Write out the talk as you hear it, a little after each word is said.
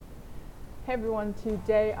Hey everyone,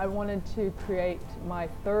 today I wanted to create my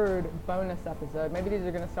third bonus episode. Maybe these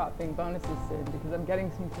are going to stop being bonuses soon because I'm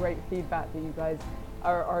getting some great feedback that you guys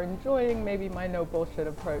are enjoying maybe my no bullshit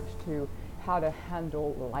approach to how to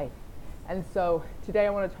handle life. And so today I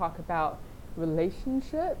want to talk about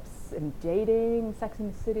relationships and dating, Sex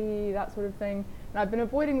and the City, that sort of thing. And I've been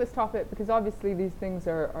avoiding this topic because obviously these things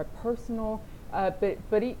are personal,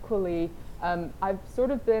 but equally I've sort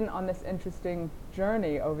of been on this interesting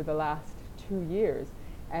journey over the last 2 years.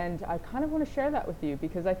 And I kind of want to share that with you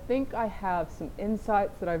because I think I have some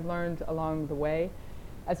insights that I've learned along the way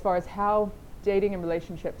as far as how dating and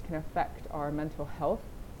relationships can affect our mental health,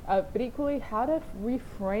 but equally how to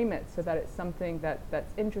reframe it so that it's something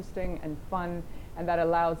that's interesting and fun and that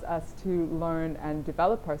allows us to learn and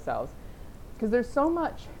develop ourselves. Because there's so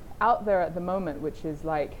much out there at the moment which is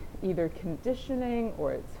like either conditioning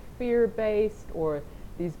or it's fear based or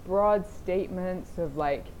these broad statements of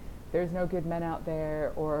like there's no good men out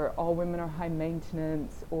there, or all women are high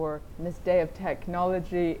maintenance, or in this day of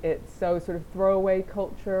technology, it's so sort of throwaway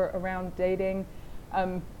culture around dating.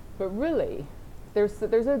 But really, there's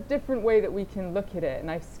a different way that we can look at it, and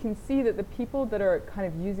I can see that the people that are kind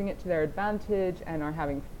of using it to their advantage and are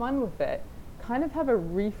having fun with it kind of have a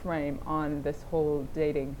reframe on this whole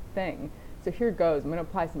dating thing. So here goes. I'm going to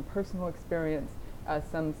apply some personal experience,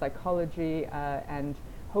 some psychology, and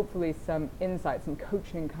hopefully some insights and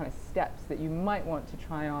coaching kind of steps that you might want to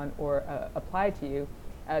try on or apply to you,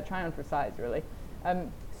 try on for size really.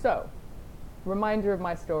 So, reminder of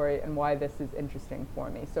my story and why this is interesting for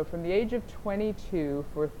me. So from the age of 22,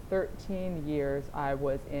 for 13 years, I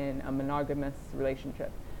was in a monogamous relationship.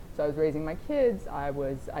 So I was raising my kids, I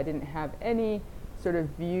didn't have any sort of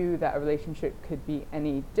view that a relationship could be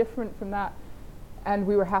any different from that. And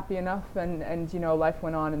we were happy enough, and life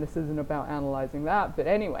went on, and this isn't about analyzing that, but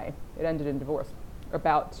anyway, it ended in divorce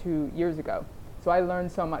about 2 years ago. So I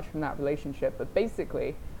learned so much from that relationship, but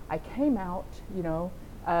basically I came out,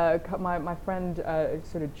 my friend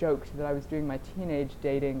sort of joked that I was doing my teenage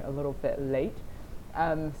dating a little bit late.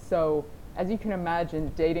 So as you can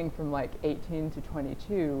imagine, dating from like 18 to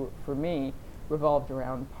 22 for me revolved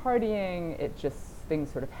around partying.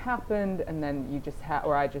 Things sort of happened, and then I just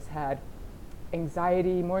had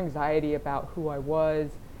more anxiety about who I was,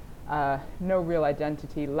 no real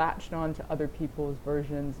identity, latched on to other people's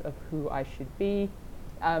versions of who I should be.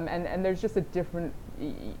 And there's just a different,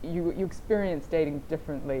 you experience dating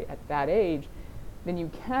differently at that age than you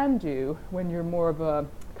can do when you're more of a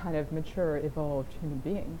kind of mature, evolved human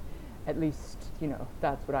being. At least,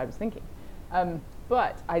 that's what I was thinking.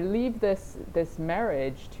 But I leave this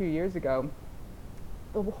marriage 2 years ago.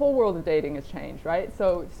 The whole world of dating has changed, right?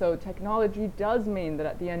 So technology does mean that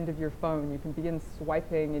at the end of your phone you can begin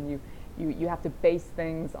swiping, and you have to base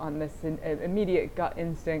things on this immediate gut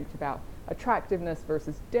instinct about attractiveness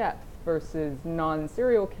versus depth versus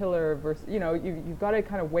non-serial killer versus, you've got to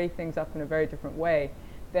kind of weigh things up in a very different way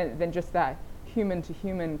than just that human to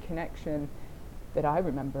human connection that I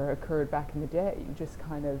remember occurred back in the day. You just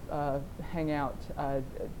kind of hang out,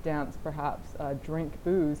 dance perhaps, drink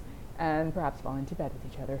booze, and perhaps fall into bed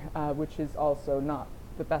with each other, which is also not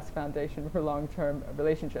the best foundation for long-term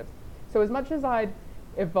relationships. So as much as I'd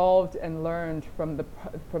evolved and learned from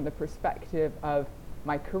the perspective of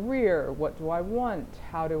my career, what do I want,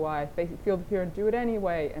 how do I feel the fear and do it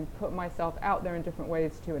anyway, and put myself out there in different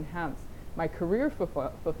ways to enhance my career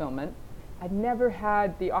fulfillment, I'd never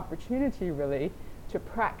had the opportunity really to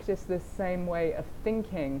practice this same way of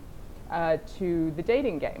thinking to the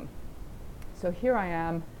dating game. So here I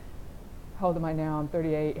am. How old am I now? I'm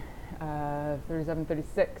 38, 37,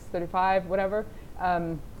 36, 35, whatever.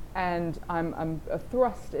 And I'm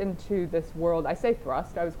thrust into this world. I say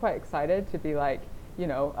thrust. I was quite excited to be like,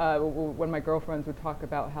 when my girlfriends would talk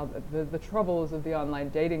about how the troubles of the online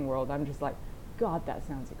dating world, I'm just like, God, that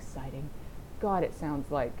sounds exciting. God, it sounds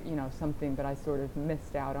like, something that I sort of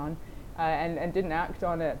missed out on, and didn't act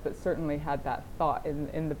on it, but certainly had that thought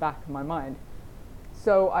in the back of my mind.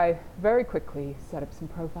 So I very quickly set up some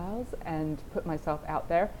profiles and put myself out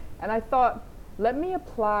there. And I thought, let me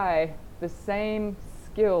apply the same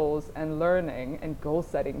skills and learning and goal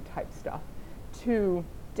setting type stuff to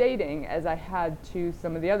dating as I had to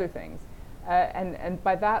some of the other things. And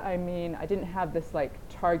by that I mean I didn't have this like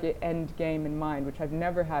target end game in mind, which I've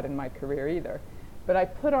never had in my career either. But I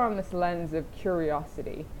put on this lens of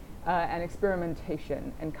curiosity and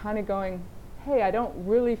experimentation and kind of going, hey, I don't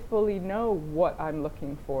really fully know what I'm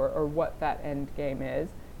looking for or what that end game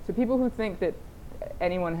is. So people who think that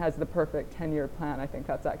anyone has the perfect 10-year plan, I think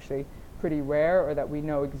that's actually pretty rare, or that we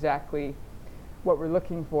know exactly what we're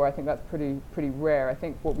looking for. I think that's pretty rare. I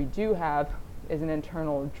think what we do have is an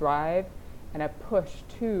internal drive and a push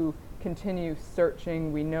to continue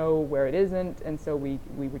searching. We know where it isn't, and so we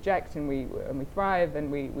reject and we thrive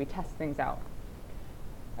and we test things out.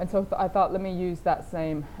 And so I thought, let me use that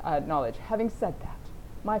same knowledge. Having said that,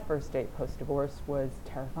 my first date post-divorce was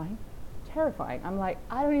terrifying. Terrifying. I'm like,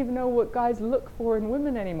 I don't even know what guys look for in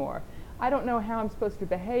women anymore. I don't know how I'm supposed to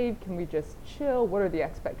behave. Can we just chill? What are the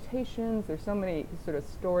expectations? There's so many sort of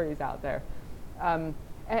stories out there. And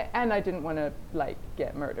I didn't want to like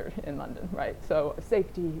get murdered in London, right? So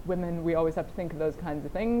safety, women, we always have to think of those kinds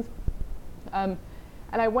of things. And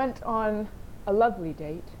I went on a lovely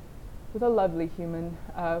date with a lovely human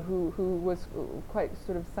who was quite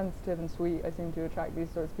sort of sensitive and sweet. I seem to attract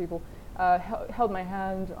these sorts of people. Held my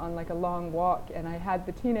hand on like a long walk, and I had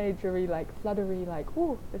the teenagery, like fluttery, like,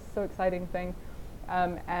 ooh, this is so exciting thing.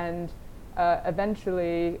 And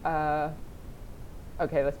eventually,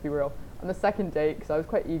 okay, let's be real. On the second date, because I was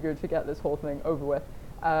quite eager to get this whole thing over with,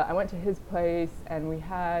 I went to his place and we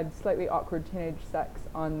had slightly awkward teenage sex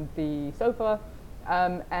on the sofa.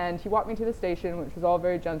 And he walked me to the station, which was all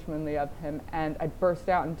very gentlemanly of him, and I burst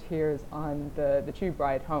out in tears on the tube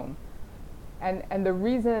ride home. And the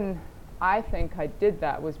reason I think I did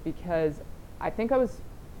that was because I think I was,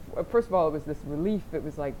 first of all, it was this relief. It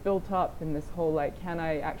was like built up in this whole like, can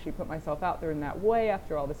I actually put myself out there in that way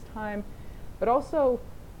after all this time? But also,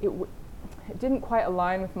 it didn't quite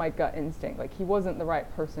align with my gut instinct. Like, he wasn't the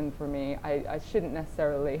right person for me. I shouldn't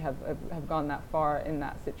necessarily have gone that far in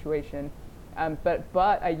that situation. But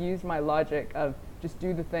I used my logic of just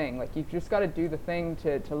do the thing. Like, you've just got to do the thing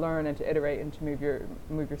to learn and to iterate and to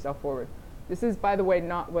move yourself forward. This is, by the way,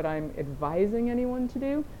 not what I'm advising anyone to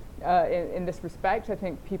do. In this respect, I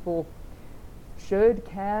think people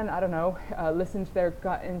can, I don't know, listen to their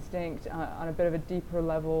gut instinct on a bit of a deeper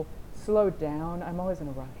level, slow down. I'm always in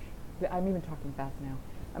a rush. I'm even talking fast now.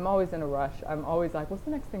 I'm always in a rush. I'm always like, what's the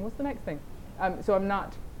next thing? What's the next thing? So I'm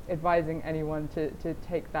not advising anyone to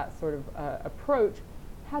take that sort of approach.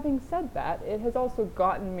 Having said that, it has also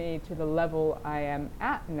gotten me to the level I am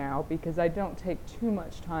at now because I don't take too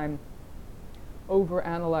much time over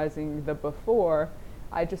analyzing the before.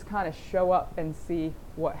 I just kind of show up and see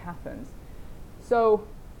what happens. So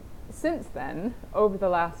since then, over the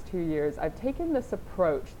last 2 years, I've taken this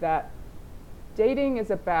approach that dating is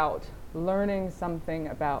about learning something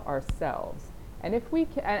about ourselves. And if we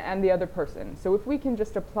can, and the other person. So if we can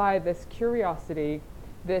just apply this curiosity,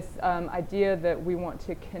 this idea that we want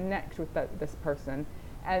to connect with this person,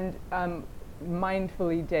 and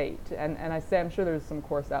mindfully date. And I say, I'm sure there's some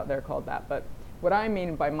course out there called that, but what I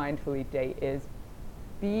mean by mindfully date is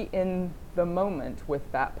be in the moment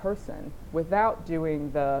with that person without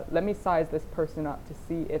doing the, let me size this person up to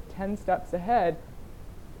see if 10 steps ahead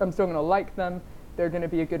I'm still going to like them, they're going to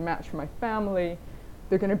be a good match for my family,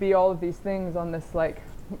 they're going to be all of these things on this like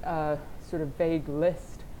sort of vague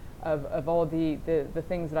list of all the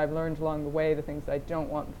things that I've learned along the way, the things that I don't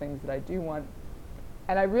want, the things that I do want.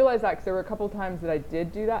 And I realized that because there were a couple of times that I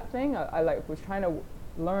did do that thing. I like was trying to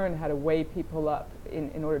learn how to weigh people up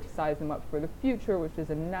in order to size them up for the future, which is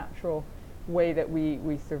a natural way that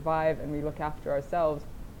we survive and we look after ourselves.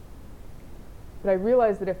 But I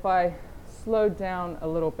realized that if I slowed down a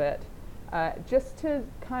little bit, just to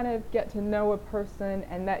kind of get to know a person,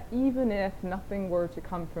 and that even if nothing were to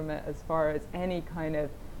come from it as far as any kind of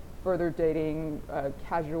further dating,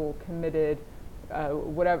 casual, committed,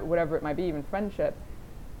 whatever it might be, even friendship,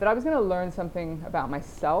 that I was going to learn something about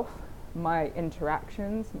myself, my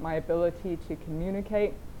interactions, my ability to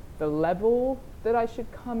communicate, the level that I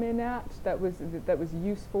should come in at that was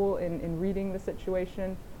useful in reading the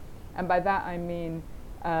situation. And by that I mean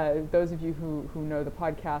those of you who know the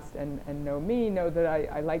podcast and know me know that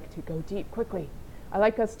I like to go deep quickly. I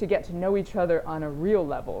like us to get to know each other on a real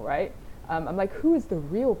level, right? I'm like, who is the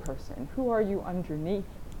real person? Who are you underneath?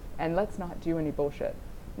 And let's not do any bullshit.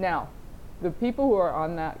 Now, the people who are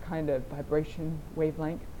on that kind of vibration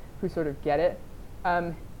wavelength, who sort of get it,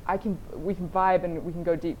 we can vibe and we can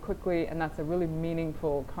go deep quickly, and that's a really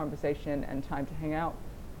meaningful conversation and time to hang out.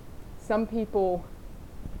 Some people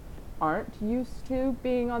aren't used to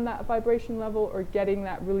being on that vibration level or getting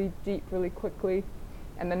that really deep really quickly,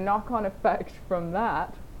 and the knock-on effect from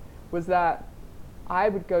that was that I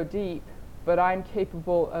would go deep, but I'm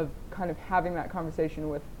capable of kind of having that conversation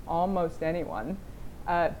with almost anyone,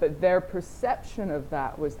 but their perception of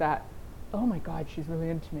that was that, oh my God, she's really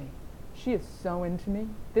into me. She is so into me.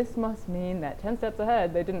 This must mean that 10 steps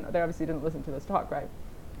ahead, they obviously didn't listen to this talk, right?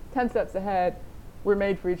 10 steps ahead, we're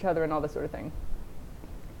made for each other and all this sort of thing.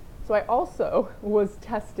 So I also was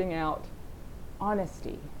testing out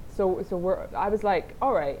honesty. I was like,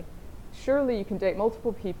 all right, surely you can date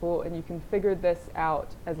multiple people and you can figure this out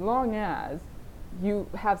as long as you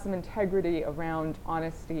have some integrity around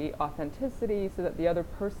honesty, authenticity, so that the other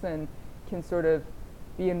person can sort of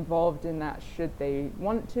be involved in that should they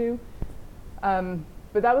want to.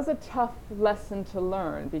 But that was a tough lesson to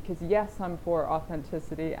learn, because yes, I'm for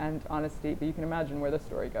authenticity and honesty, but you can imagine where the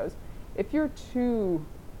story goes. If you're too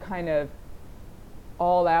kind of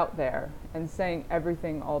all out there and saying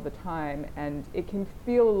everything all the time, and it can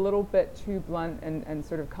feel a little bit too blunt and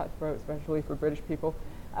sort of cutthroat, especially for British people,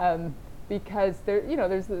 because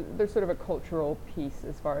there's sort of a cultural piece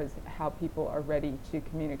as far as how people are ready to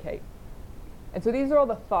communicate. And so these are all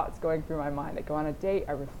the thoughts going through my mind. I go on a date,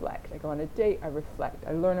 I reflect. I go on a date, I reflect.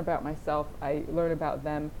 I learn about myself, I learn about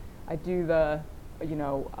them. I do the,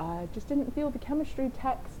 I just didn't feel the chemistry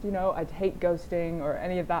text, I'd hate ghosting or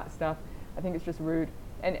any of that stuff. I think it's just rude.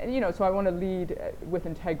 And so I want to lead with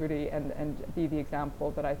integrity and be the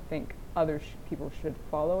example that I think other people should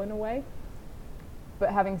follow in a way.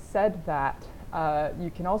 But having said that, you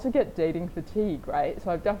can also get dating fatigue, right? So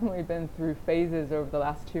I've definitely been through phases over the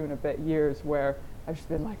last 2 and a bit years where I've just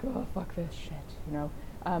been like, oh, fuck this shit,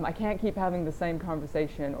 I can't keep having the same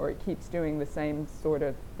conversation, or it keeps doing the same sort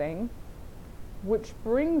of thing. Which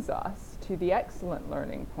brings us to the excellent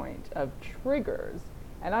learning point of triggers.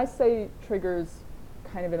 And I say triggers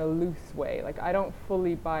kind of in a loose way. Like, I don't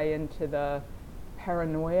fully buy into the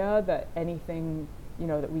paranoia that anything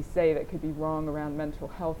that we say that could be wrong around mental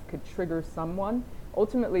health could trigger someone.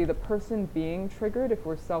 Ultimately, the person being triggered, if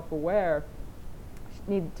we're self-aware,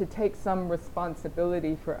 need to take some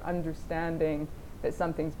responsibility for understanding that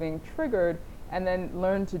something's being triggered, and then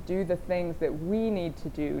learn to do the things that we need to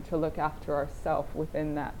do to look after ourselves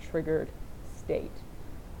within that triggered state.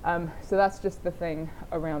 So that's just the thing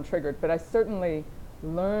around triggered. But I certainly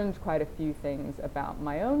learned quite a few things about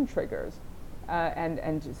my own triggers.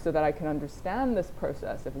 And so that I can understand this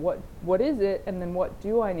process of what is it, and then what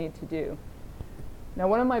do I need to do. Now,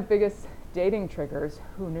 one of my biggest dating triggers,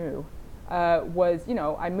 who knew, was,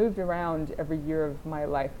 I moved around every year of my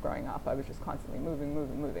life growing up. I was just constantly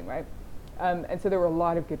moving, right? And so there were a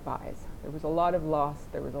lot of goodbyes. There was a lot of loss.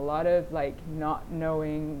 There was a lot of not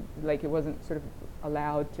knowing, it wasn't sort of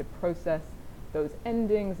allowed to process those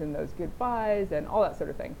endings and those goodbyes and all that sort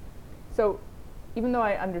of thing. So even though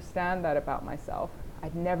I understand that about myself,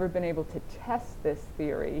 I've never been able to test this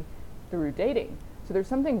theory through dating. So there's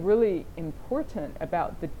something really important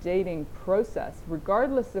about the dating process,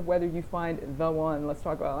 regardless of whether you find the one, let's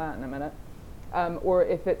talk about that in a minute, or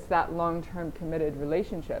if it's that long-term committed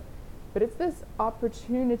relationship. But it's this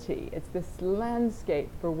opportunity, it's this landscape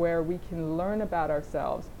for where we can learn about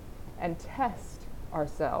ourselves and test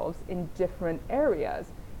ourselves in different areas.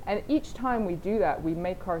 And each time we do that, we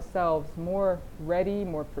make ourselves more ready,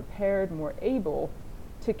 more prepared, more able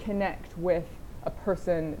to connect with a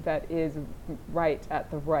person that is right at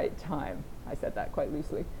the right time. I said that quite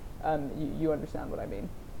loosely. You understand what I mean.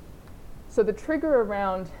 So the trigger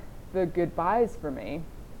around the goodbyes for me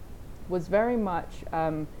was very much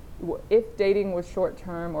if dating was short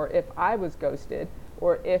term, or if I was ghosted,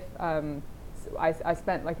 or if I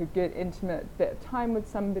spent a good intimate bit of time with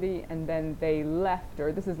somebody and then they left,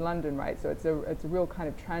 or this is London, right? So it's a real kind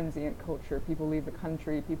of transient culture. People leave the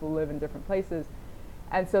country, people live in different places.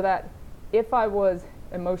 And so that if I was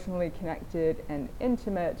emotionally connected and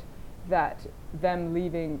intimate, that them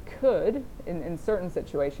leaving could, in certain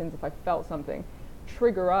situations, if I felt something,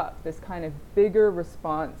 trigger up this kind of bigger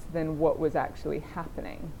response than what was actually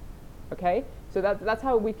happening. Okay? So that's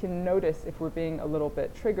how we can notice if we're being a little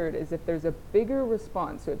bit triggered, is if there's a bigger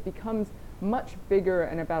response. So it becomes much bigger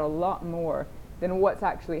and about a lot more than what's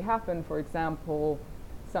actually happened. For example,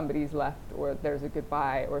 somebody's left, or there's a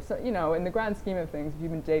goodbye, or so, in the grand scheme of things, if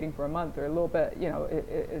you've been dating for a month or a little bit,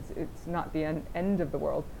 it's not the end of the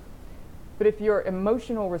world. But if your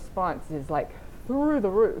emotional response is through the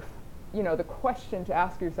roof, the question to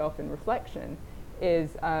ask yourself in reflection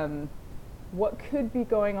is, what could be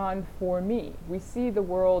going on for me? We see the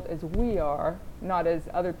world as we are, not as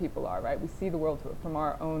other people are, right? We see the world from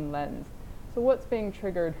our own lens. So what's being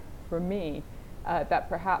triggered for me that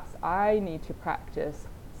perhaps I need to practice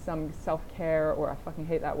some self-care, or I fucking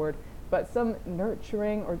hate that word, but some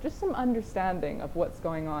nurturing or just some understanding of what's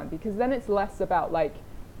going on? Because then it's less about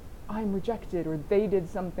I'm rejected or they did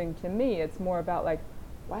something to me. It's more about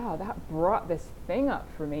wow, that brought this thing up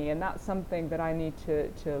for me, and that's something that I need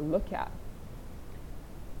to look at.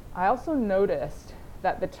 I also noticed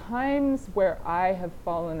that the times where I have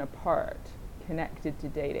fallen apart connected to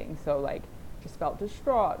dating, so just felt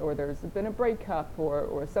distraught, or there's been a breakup,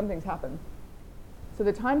 or something's happened. So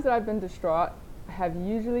the times that I've been distraught, have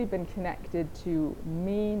usually been connected to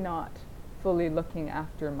me not fully looking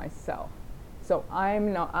after myself. So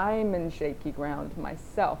I'm in shaky ground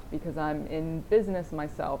myself because I'm in business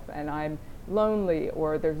myself and I'm lonely,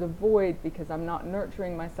 or there's a void because I'm not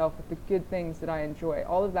nurturing myself with the good things that I enjoy.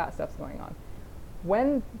 All of that stuff's going on.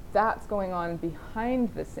 When that's going on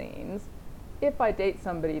behind the scenes, if I date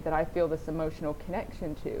somebody that I feel this emotional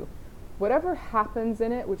connection to, whatever happens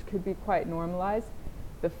in it, which could be quite normalized,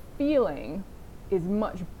 the feeling is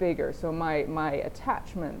much bigger. So my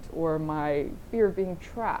attachment, or my fear of being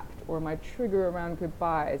trapped, or my trigger around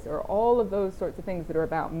goodbyes, or all of those sorts of things that are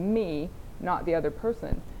about me, not the other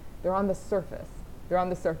person, they're on the surface. They're on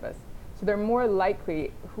the surface. So they're more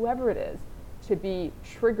likely, whoever it is, to be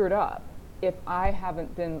triggered up if I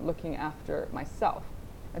haven't been looking after myself.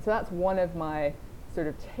 And so that's one of my sort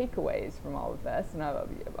of takeaways from all of this.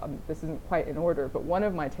 And this isn't quite in order, but one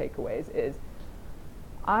of my takeaways is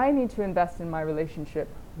I need to invest in my relationship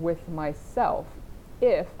with myself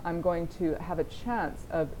if I'm going to have a chance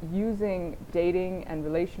of using dating and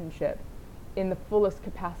relationship in the fullest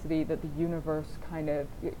capacity that the universe kind of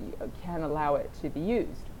can allow it to be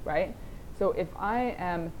used, right? So if I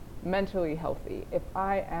am mentally healthy, if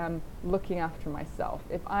I am looking after myself,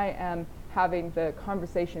 if I am having the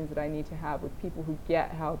conversations that I need to have with people who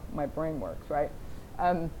get how my brain works, right?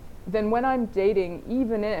 Then when I'm dating,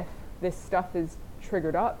 even if this stuff is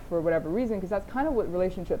triggered up for whatever reason, because that's kind of what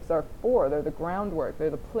relationships are for. They're the groundwork.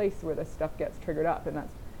 They're the place where this stuff gets triggered up, and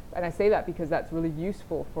I say that because that's really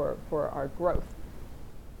useful for our growth.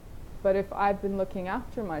 But if I've been looking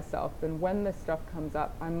after myself, then when this stuff comes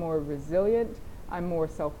up, I'm more resilient, I'm more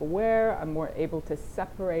self-aware, I'm more able to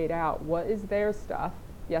separate out what is their stuff.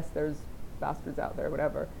 Yes, there's bastards out there,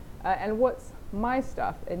 whatever, and what's my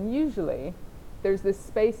stuff. And usually there's this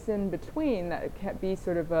space in between that can be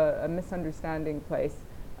sort of a misunderstanding place,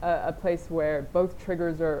 a place where both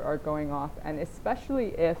triggers are going off, and especially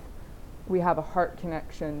if we have a heart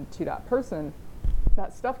connection to that person,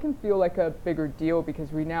 that stuff can feel like a bigger deal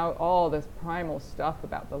because we now all this primal stuff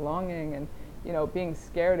about belonging and being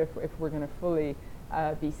scared if we're going to fully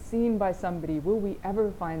be seen by somebody. Will we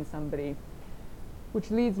ever find somebody? Which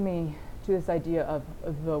leads me to this idea of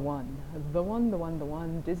the one.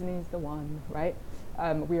 Disney's the one, right?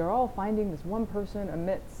 We are all finding this one person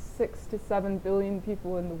amidst 6 to 7 billion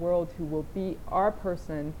people in the world who will be our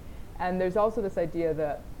person. And there's also this idea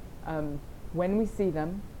that when we see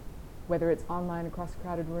them, whether it's online, across a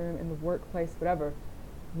crowded room, in the workplace, whatever,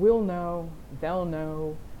 we'll know, they'll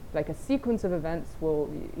know, like a sequence of events will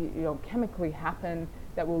chemically happen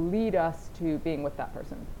that will lead us to being with that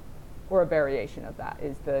person. Or a variation of that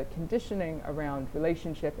is the conditioning around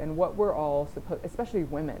relationship and what we're all supposed, especially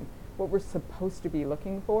women, what we're supposed to be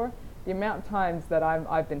looking for. The amount of times that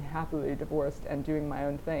I've been happily divorced and doing my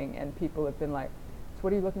own thing, and people have been like, so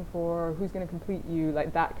what are you looking for? Who's going to complete you?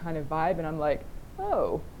 Like that kind of vibe. And I'm like,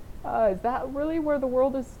 oh, is that really where the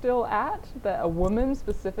world is still at? That a woman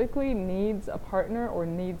specifically needs a partner or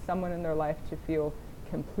needs someone in their life to feel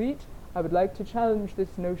complete? I would like to challenge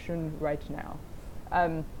this notion right now.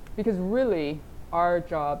 Because really, our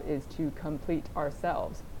job is to complete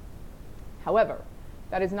ourselves. However,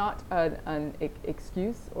 that is not an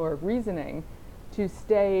excuse or reasoning to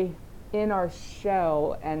stay in our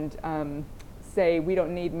shell and say we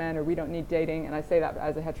don't need men or we don't need dating. And I say that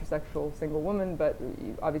as a heterosexual single woman, but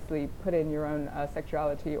you obviously put in your own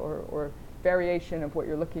sexuality or variation of what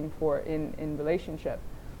you're looking for in relationship.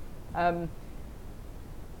 That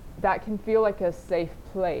can feel like a safe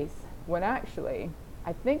place when actually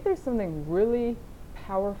I think there's something really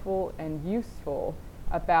powerful and useful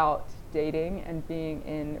about dating and being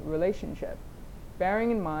in relationship. Bearing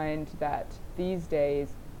in mind that these days,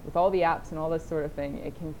 with all the apps and all this sort of thing,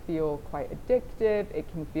 it can feel quite addictive.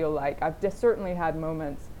 It can feel like I've just certainly had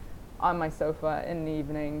moments on my sofa in the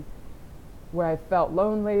evening where I felt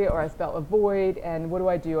lonely or I felt a void, and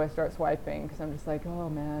what do? I start swiping because I'm just like, oh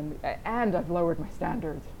man, and I've lowered my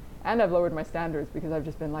standards. And I've lowered my standards because I've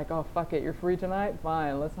just been like, oh, fuck it, you're free tonight?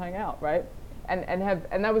 Fine, let's hang out, right? And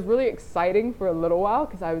that was really exciting for a little while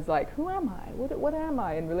because I was like, who am I? What am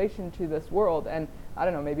I in relation to this world? And I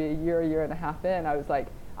don't know, maybe a year and a half in, I was like,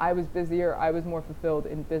 I was busier, I was more fulfilled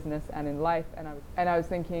in business and in life, and I was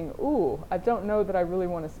thinking, ooh, I don't know that I really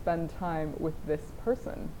want to spend time with this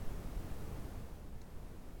person.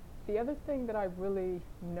 The other thing that I really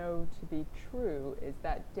know to be true is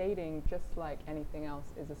that dating, just like anything else,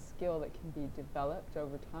 is a skill that can be developed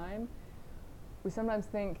over time. we sometimes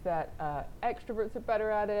think that extroverts are better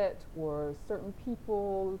at it, or certain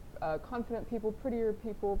people, confident people, prettier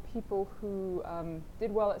people, people who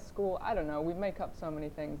did well at school. I don't know. We make up so many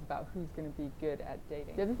things about who's going to be good at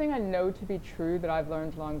dating. The other thing I know to be true that I've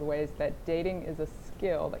learned along the way is that dating is a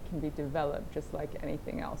skill that can be developed just like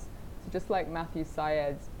anything else. So just like Matthew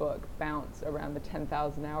Syed's book, Bounce, around the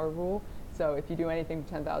 10,000 hour rule. So if you do anything for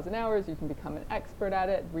 10,000 hours, you can become an expert at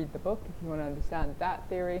it. Read the book if you want to understand that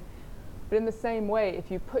theory. But in the same way, if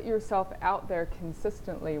you put yourself out there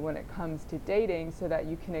consistently when it comes to dating so that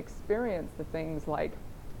you can experience the things like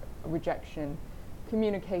rejection,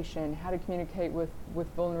 communication, how to communicate with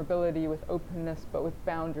vulnerability, with openness, but with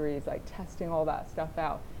boundaries, like testing all that stuff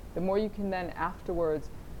out, the more you can then afterwards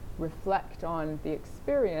reflect on the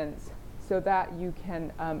experience so that you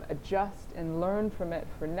can adjust and learn from it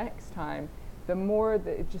for next time, the more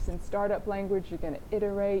that just in startup language, you're going to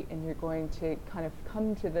iterate and you're going to kind of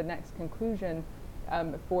come to the next conclusion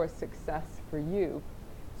for success for you.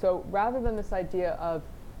 So rather than this idea of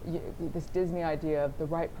this Disney idea of the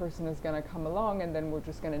right person is going to come along and then we're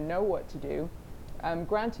just going to know what to do,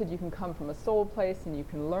 granted you can come from a soul place and you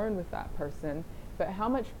can learn with that person, but how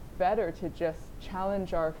much better to just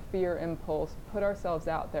challenge our fear impulse, put ourselves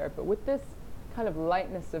out there, but with this kind of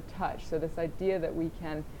lightness of touch. So this idea that we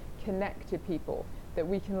can connect to people, that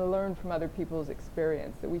we can learn from other people's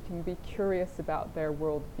experience, that we can be curious about their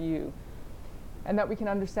worldview, and that we can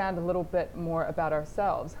understand a little bit more about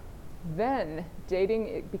ourselves. Then dating,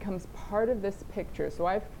 it becomes part of this picture. So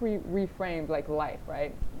I've reframed like life,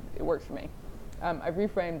 right? It works for me. I've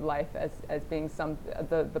reframed life as being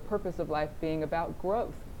the purpose of life being about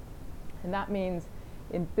growth. And that means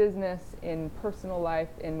in business, in personal life,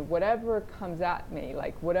 in whatever comes at me,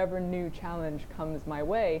 like whatever new challenge comes my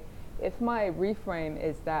way, if my reframe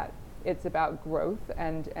is that it's about growth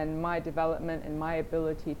and my development and my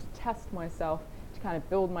ability to test myself, to kind of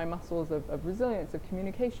build my muscles of resilience, of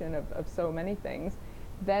communication, of so many things,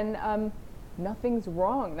 then nothing's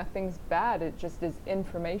wrong, nothing's bad. It just is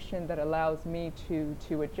information that allows me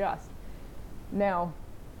to adjust. Now,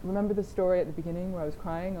 remember the story at the beginning where I was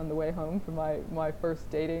crying on the way home from my first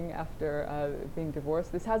dating after being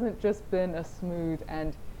divorced? This hasn't just been a smooth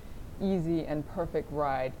and easy and perfect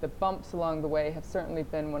ride. The bumps along the way have certainly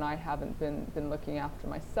been when I haven't been looking after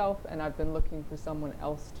myself and I've been looking for someone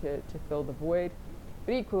else to fill the void.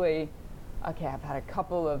 But equally, okay, I've had a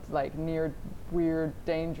couple of like near weird,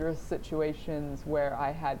 dangerous situations where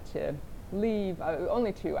I had to leave.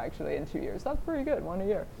 Only 2 actually in 2 years. That's pretty good, 1 a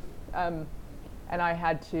year. And I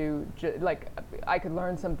had to, I could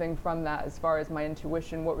learn something from that as far as my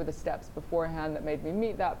intuition. What were the steps beforehand that made me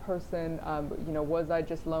meet that person? Was I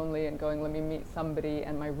just lonely and going, let me meet somebody,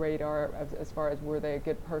 and my radar as far as were they a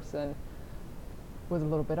good person was a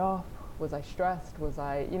little bit off? Was I stressed? Was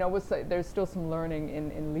I, there's still some learning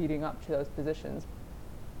in leading up to those positions.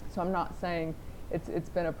 So I'm not saying it's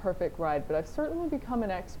been a perfect ride, but I've certainly become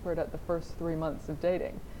an expert at the first 3 months of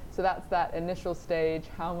dating. So that's that initial stage.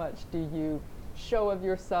 How much do you show of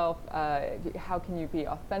yourself? How can you be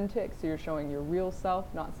authentic so you're showing your real self,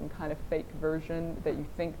 not some kind of fake version that you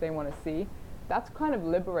think they want to see? That's kind of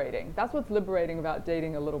liberating. That's what's liberating about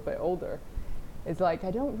dating a little bit older. It's like,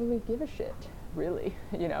 I don't really give a shit, really.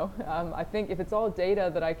 I think if it's all data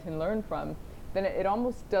that I can learn from, then it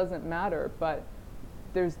almost doesn't matter. But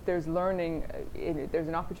there's learning, there's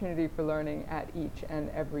an opportunity for learning at each and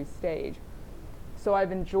every stage. So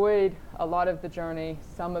I've enjoyed a lot of the journey.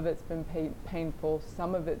 Some of it's been painful.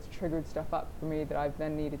 Some of it's triggered stuff up for me that I've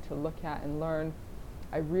then needed to look at and learn.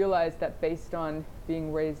 I realized that based on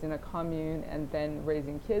being raised in a commune and then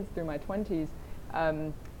raising kids through my 20s,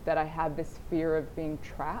 that I had this fear of being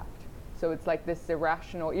trapped. So it's like this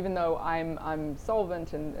irrational, even though I'm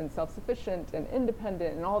solvent and self-sufficient and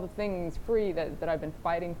independent and all the things free that I've been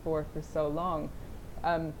fighting for so long,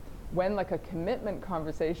 when like a commitment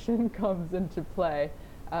conversation comes into play,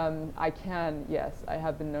 I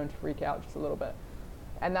have been known to freak out just a little bit.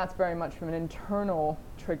 And that's very much from an internal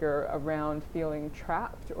trigger around feeling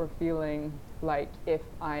trapped or feeling like if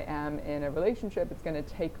I am in a relationship, it's going to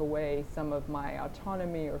take away some of my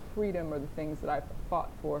autonomy or freedom or the things that I've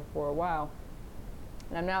fought for a while.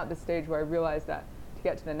 And I'm now at the stage where I realize that to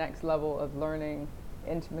get to the next level of learning,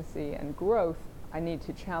 intimacy, and growth, I need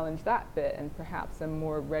to challenge that bit, and perhaps I'm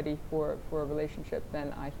more ready for a relationship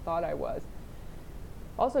than I thought I was.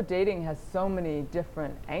 Also, dating has so many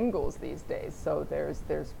different angles these days. So there's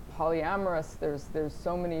polyamorous, there's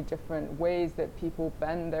so many different ways that people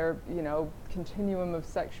bend their continuum of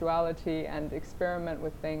sexuality and experiment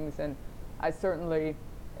with things. And I certainly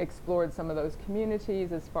explored some of those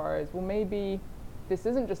communities as far as, well, maybe this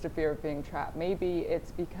isn't just a fear of being trapped. Maybe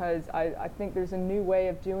it's because I think there's a new way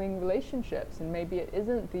of doing relationships, and maybe it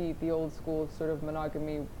isn't the old school sort of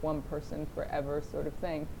monogamy, one person forever sort of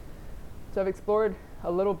thing. So I've explored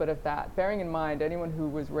a little bit of that, bearing in mind anyone who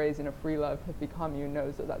was raised in a free love, hippie commune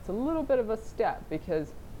knows that that's a little bit of a step,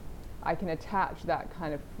 because I can attach that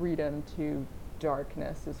kind of freedom to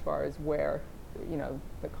darkness as far as where, you know,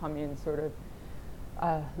 the commune sort of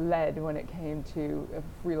led when it came to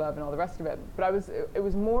free love and all the rest of it. But it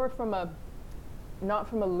was more from not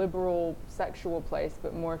from a liberal sexual place,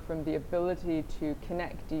 but more from the ability to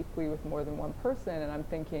connect deeply with more than one person. And I'm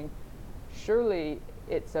thinking, surely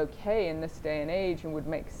it's okay in this day and age, and would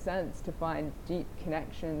make sense to find deep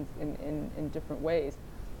connections in different ways.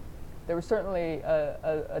 There was certainly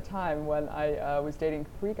a time when I was dating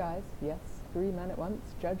 3 guys, yes, 3 men at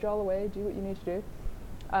once, judge all the way, do what you need to do.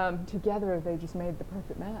 Together they just made the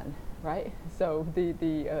perfect man, right? So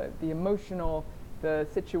the emotional, the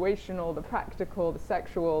situational, the practical, the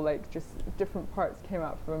sexual, like just different parts came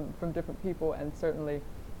out from different people, and certainly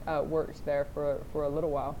worked there for a little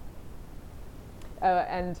while.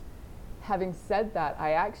 And having said that,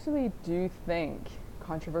 I actually do think,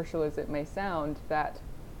 controversial as it may sound, that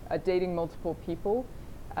dating multiple people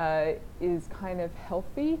is kind of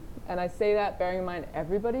healthy. And I say that bearing in mind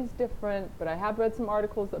everybody's different, but I have read some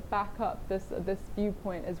articles that back up this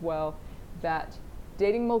viewpoint as well, that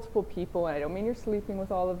dating multiple people, and I don't mean you're sleeping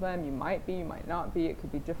with all of them, you might be, you might not be, it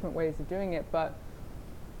could be different ways of doing it, but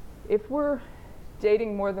if we're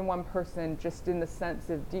dating more than one person just in the sense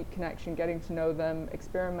of deep connection, getting to know them,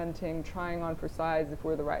 experimenting, trying on for size, if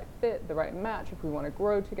we're the right fit, the right match, if we want to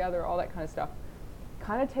grow together, all that kind of stuff,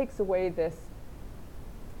 kind of takes away this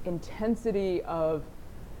intensity of,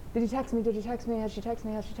 did you text me, did you text me, has she texted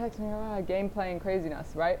me, has she texted me, game playing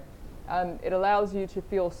craziness, right? It allows you to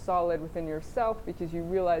feel solid within yourself, because you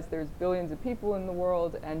realize there's billions of people in the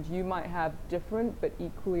world, and you might have different but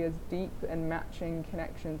equally as deep and matching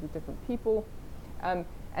connections with different people. And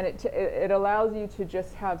it allows you to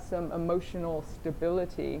just have some emotional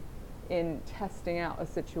stability in testing out a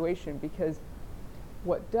situation, because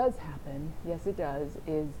what does happen, yes it does,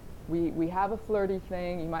 is we have a flirty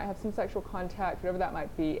thing, you might have some sexual contact, whatever that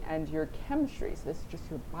might be, and your chemistry, so this is just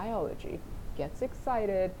your biology, gets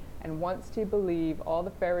excited and wants to believe all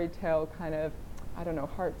the fairy tale kind of, I don't know,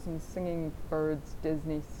 hearts and singing birds,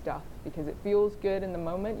 Disney stuff, because it feels good in the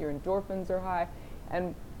moment, your endorphins are high,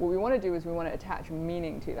 and what we want to do is we want to attach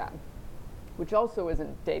meaning to that, which also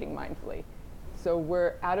isn't dating mindfully. So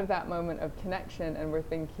we're out of that moment of connection, and we're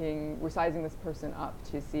thinking, we're sizing this person up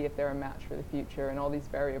to see if they're a match for the future, and all these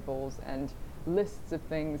variables and lists of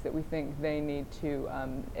things that we think they need to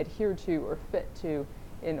adhere to or fit to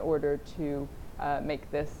in order to make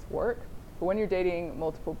this work. But when you're dating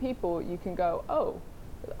multiple people, you can go, oh,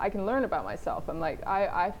 I can learn about myself. I'm like,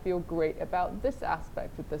 I feel great about this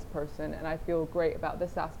aspect with this person, and I feel great about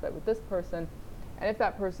this aspect with this person. And if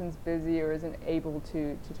that person's busy or isn't able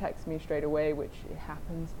to text me straight away, which it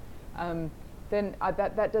happens, then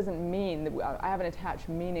that doesn't mean that I haven't attached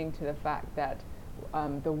meaning to the fact that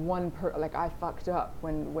the one like I fucked up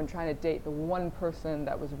when trying to date the one person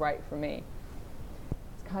that was right for me.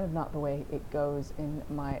 It's kind of not the way it goes, in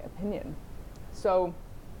my opinion. So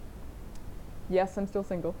yes, I'm still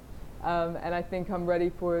single. And I think I'm ready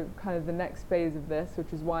for kind of the next phase of this,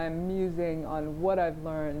 which is why I'm musing on what I've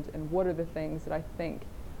learned and what are the things that I think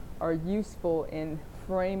are useful in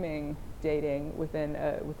framing dating within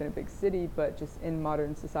a big city, but just in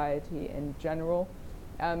modern society in general,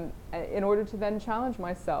 in order to then challenge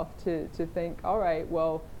myself to think, all right,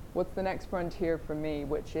 well, what's the next frontier for me,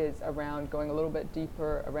 which is around going a little bit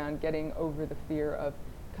deeper, around getting over the fear of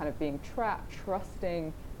kind of being trapped,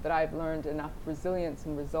 trusting that I've learned enough resilience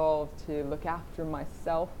and resolve to look after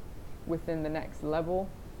myself within the next level,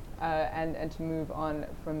 and to move on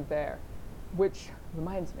from there. Which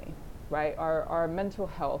reminds me, right, our mental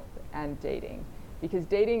health and dating. Because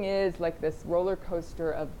dating is like this roller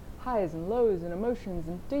coaster of highs and lows and emotions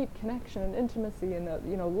and deep connection and intimacy and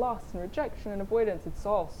loss and rejection and avoidance. It's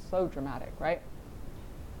all so dramatic, right?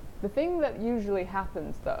 The thing that usually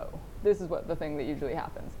happens, though, this is what the thing that usually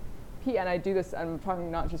happens. And I do this, I'm talking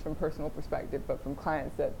not just from personal perspective, but from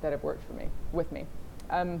clients that have worked with me.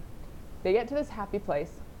 They get to this happy place,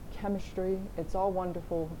 chemistry, it's all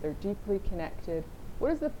wonderful, they're deeply connected.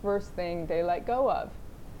 What is the first thing they let go of?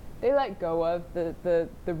 They let go of the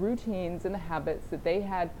routines and the habits that they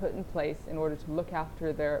had put in place in order to look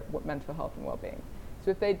after their mental health and well-being. So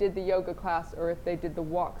if they did the yoga class, or if they did the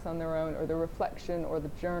walks on their own, or the reflection, or the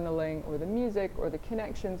journaling, or the music, or the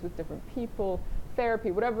connections with different people, therapy,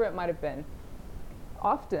 whatever it might have been,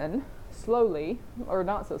 often slowly, or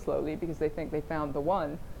not so slowly because they think they found the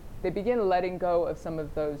one, they begin letting go of some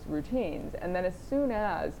of those routines. And then as soon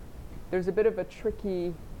as there's a bit of a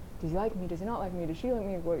tricky, does he like me, does he not like me, does she like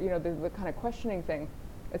me, well, you know, the kind of questioning thing,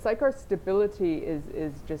 it's like our stability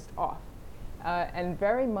is just off. And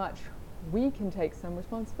very much we can take some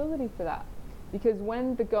responsibility for that. Because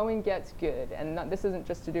when the going gets good, and this isn't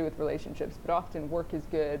just to do with relationships, but often work is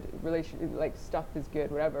good, like stuff is good,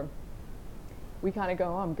 whatever, we kind of go,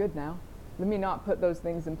 oh, I'm good now. Let me not put those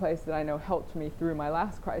things in place that I know helped me through my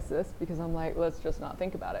last crisis, because I'm like, let's just not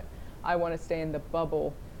think about it. I want to stay in the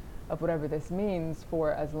bubble of whatever this means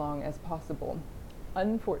for as long as possible.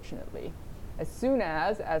 Unfortunately, as soon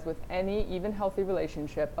as with any even healthy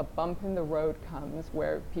relationship, a bump in the road comes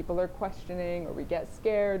where people are questioning, or we get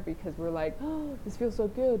scared because we're like, oh, this feels so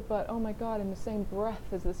good, but oh my God, in the same breath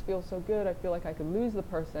as this feels so good, I feel like I could lose the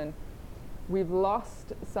person. We've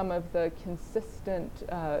lost some of the consistent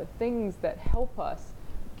things that help us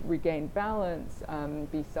regain balance,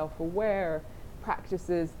 be self-aware,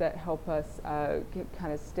 practices that help us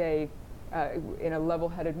kind of stay in a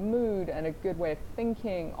level-headed mood and a good way of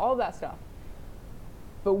thinking, all that stuff.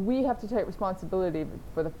 But we have to take responsibility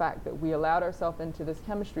for the fact that we allowed ourselves into this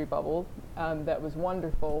chemistry bubble that was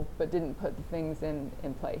wonderful, but didn't put the things in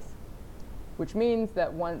place. Which means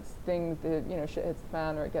that once things, shit hits the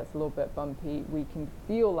fan or it gets a little bit bumpy, we can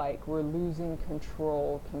feel like we're losing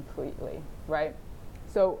control completely, right?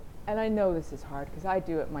 So, and I know this is hard because I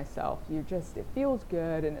do it myself. It feels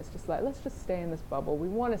good, and it's just like, let's just stay in this bubble. We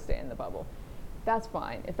want to stay in the bubble. That's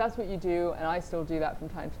fine. If that's what you do, and I still do that from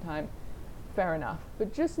time to time, fair enough.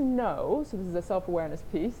 But just know, so this is a self-awareness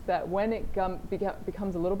piece, that when it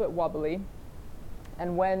becomes a little bit wobbly,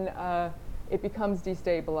 and when it becomes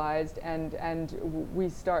destabilized, and we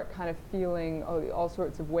start kind of feeling all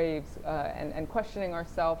sorts of waves and questioning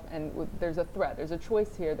ourselves, and there's a threat, there's a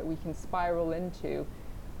choice here that we can spiral into,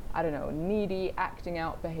 I don't know, needy, acting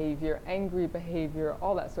out behavior, angry behavior,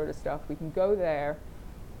 all that sort of stuff. We can go there,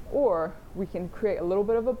 or we can create a little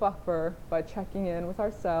bit of a buffer by checking in with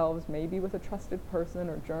ourselves, maybe with a trusted person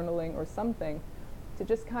or journaling or something, to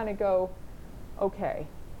just kind of go, okay,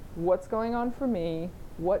 what's going on for me?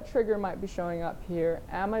 What trigger might be showing up here?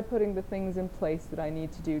 Am I putting the things in place that I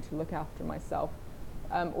need to do to look after myself?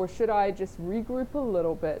 Or should I just regroup a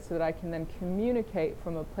little bit so that I can then communicate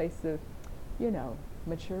from a place of,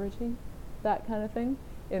 maturity, that kind of thing,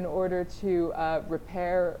 in order to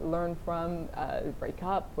repair, learn from, break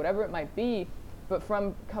up, whatever it might be, but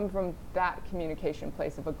come from that communication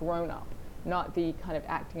place of a grown-up, not the kind of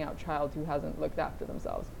acting out child who hasn't looked after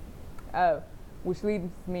themselves. Which leads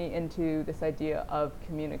me into this idea of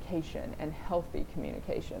communication and healthy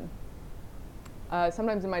communication.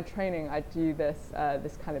 Sometimes in my training I do this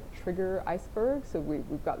kind of trigger iceberg. So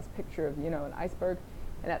we've got this picture of an iceberg,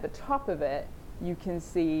 and at the top of it you can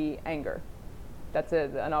see anger. That's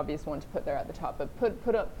an obvious one to put there at the top, but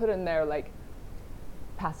put in there like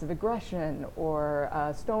passive aggression or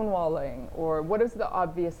stonewalling, or what is the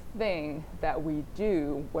obvious thing that we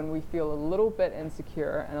do when we feel a little bit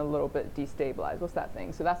insecure and a little bit destabilized? What's that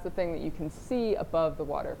thing? So that's the thing that you can see above the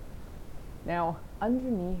water. Now,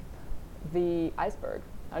 underneath the iceberg,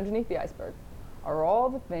 are all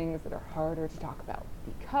the things that are harder to talk about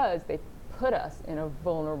because they put us in a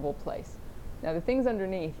vulnerable place. Now, the things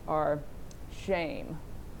underneath are shame,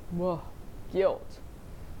 guilt,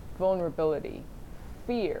 vulnerability,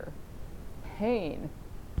 fear, pain,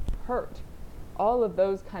 hurt, all of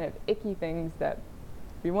those kind of icky things that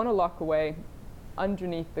we want to lock away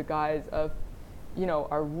underneath the guise of,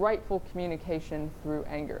 our rightful communication through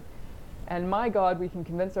anger. And my God, we can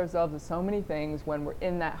convince ourselves of so many things when we're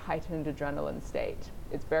in that heightened adrenaline state.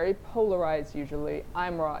 It's very polarized usually.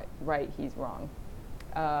 I'm right, he's wrong.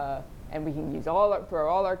 And we can throw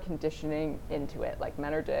all our conditioning into it, like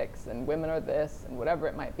men are dicks and women are this and whatever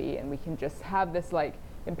it might be, and we can just have this like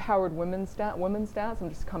empowered women's stance. I'm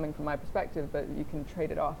just coming from my perspective, but you can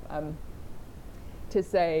trade it off. To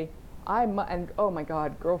say, and oh my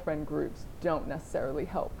God, girlfriend groups don't necessarily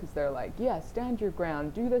help because they're like, yeah, stand your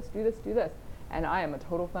ground, do this. And I am a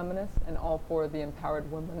total feminist and all for the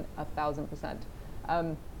empowered woman 1,000%.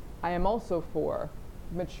 I am also for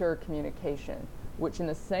mature communication, which in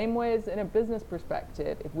the same way as in a business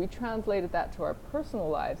perspective, if we translated that to our personal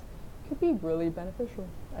lives, could be really beneficial.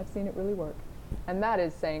 I've seen it really work. And that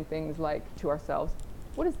is saying things like to ourselves,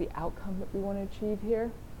 what is the outcome that we want to achieve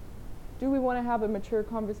here? Do we want to have a mature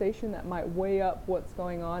conversation that might weigh up what's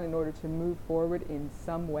going on in order to move forward in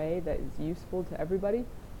some way that is useful to everybody,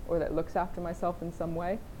 or that looks after myself in some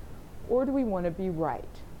way? Or do we want to be right?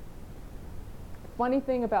 funny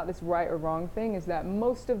thing about this right or wrong thing is that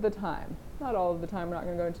most of the time, not all of the time, we're not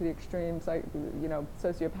going to go into the extreme,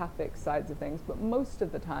 sociopathic sides of things, but most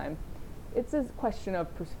of the time, it's a question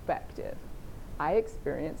of perspective. I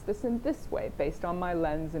experience this in this way based on my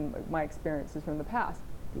lens and my experiences from the past.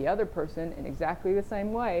 The other person, in exactly the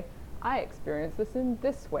same way, I experience this in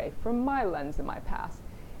this way from my lens and my past.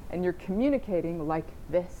 And you're communicating like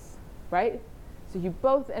this, right? So you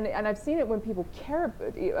both, and I've seen it when people care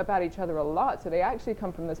about each other a lot, so they actually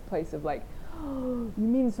come from this place of like, oh, you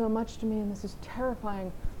mean so much to me and this is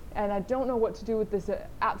terrifying, and I don't know what to do with this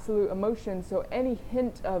absolute emotion, so any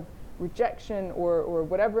hint of rejection or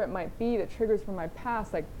whatever it might be that triggers from my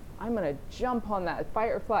past, like, I'm gonna jump on that fight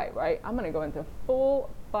or flight, right? I'm gonna go into full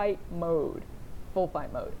fight mode. Full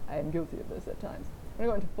fight mode. I am guilty of this at times. I'm gonna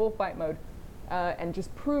go into full fight mode and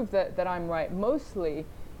just prove that I'm right, mostly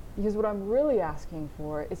because what I'm really asking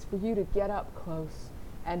for is for you to get up close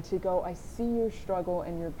and to go, I see your struggle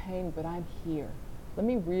and your pain, but I'm here. Let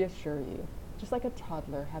me reassure you, just like a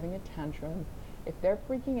toddler having a tantrum, if they're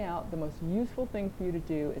freaking out, the most useful thing for you to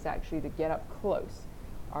do is actually to get up close.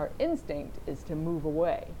 Our instinct is to move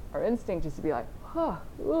away. Our instinct is to be like,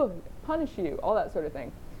 punish you, all that sort of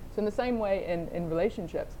thing. So in the same way in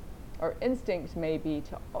relationships, our instinct may be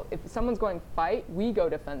to, if someone's going fight, we go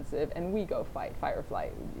defensive and we go fight or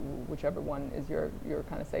flight, whichever one is your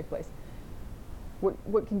kind of safe place.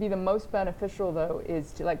 What can be the most beneficial though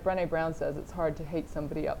is to, like Brené Brown says, it's hard to hate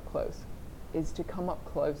somebody up close, is to come up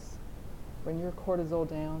close, bring your cortisol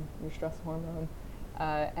down, your stress hormone,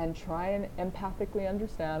 and try and empathically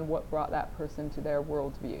understand what brought that person to their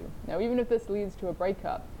worldview. Now, even if this leads to a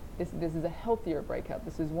breakup, this is a healthier breakup.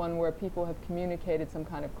 This is one where people have communicated some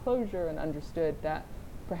kind of closure and understood that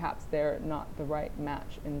perhaps they're not the right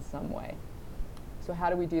match in some way. So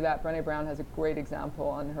how do we do that? Brené Brown has a great example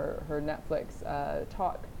on her Netflix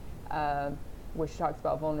talk where she talks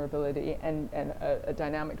about vulnerability and a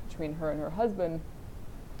dynamic between her and her husband,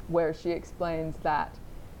 where she explains that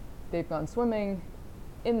they've gone swimming.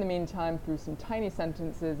 In the meantime, through some tiny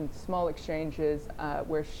sentences and small exchanges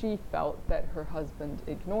where she felt that her husband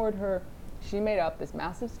ignored her, she made up this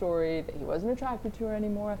massive story that he wasn't attracted to her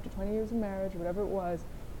anymore after 20 years of marriage, or whatever it was,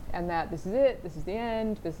 and that this is it, this is the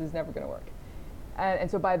end, this is never going to work.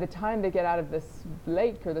 And so by the time they get out of this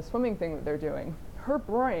lake or the swimming thing that they're doing, her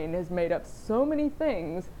brain has made up so many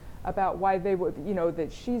things about why they would,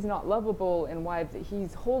 that she's not lovable and why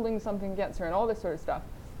he's holding something against her and all this sort of stuff.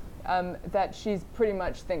 That she's pretty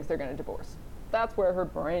much thinks they're going to divorce. That's where her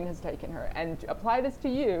brain has taken her. And to apply this to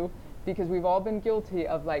you, because we've all been guilty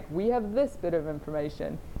of, like, we have this bit of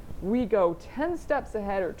information, we go 10 steps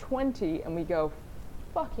ahead or 20 and we go,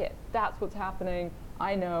 fuck it, that's what's happening,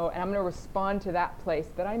 I know, and I'm going to respond to that place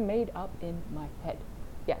that I made up in my head.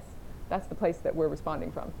 Yes, that's the place that we're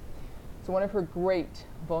responding from. So one of her great,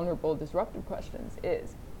 vulnerable, disruptive questions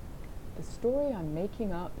is, the story I'm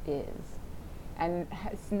making up is, and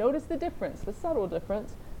notice the difference, the subtle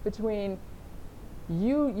difference between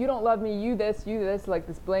you don't love me, you this, like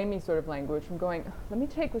this blame me sort of language, from going, let me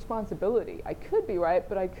take responsibility. I could be right,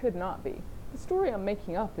 but I could not be. The story I'm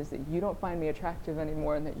making up is that you don't find me attractive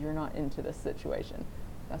anymore and that you're not into this situation.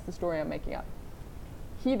 That's the story I'm making up.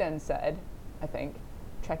 He then said, I think,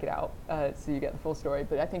 check it out so you get the full story,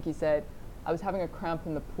 but I think he said, I was having a cramp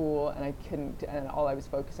in the pool and I couldn't, and all I was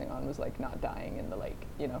focusing on was like not dying in the lake,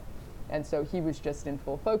 And so he was just in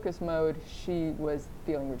full focus mode. She was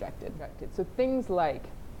feeling rejected. So things like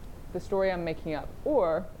the story I'm making up,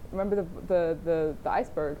 or remember the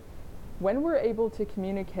iceberg, when we're able to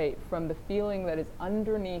communicate from the feeling that is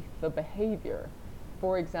underneath the behavior,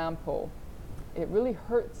 for example, it really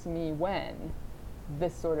hurts me when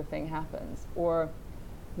this sort of thing happens, or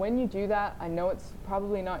when you do that, I know it's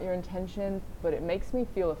probably not your intention, but it makes me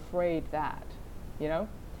feel afraid that,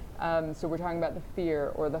 So we're talking about the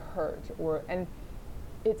fear or the hurt, and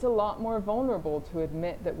it's a lot more vulnerable to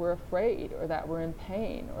admit that we're afraid or that we're in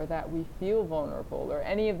pain or that we feel vulnerable or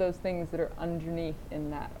any of those things that are underneath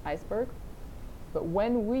in that iceberg. But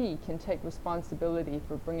when we can take responsibility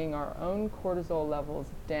for bringing our own cortisol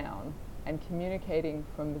levels down and communicating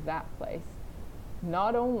from that place,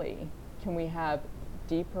 not only can we have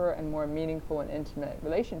deeper and more meaningful and intimate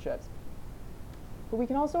relationships, but we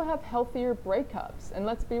can also have healthier breakups. And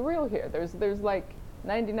let's be real here. There's like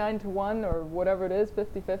 99-1 or whatever it is,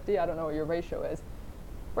 50-50, I don't know what your ratio is,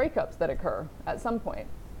 breakups that occur at some point.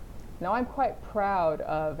 Now, I'm quite proud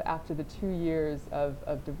of, after the 2 years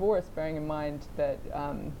of divorce, bearing in mind that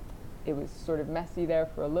it was sort of messy there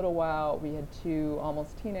for a little while. We had 2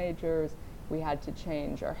 almost teenagers. We had to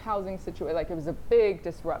change our housing situation. Like, it was a big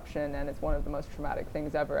disruption, and it's one of the most traumatic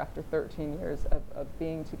things ever after 13 years of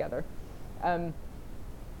being together.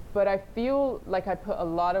 But I feel like I put a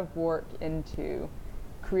lot of work into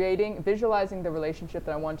visualizing the relationship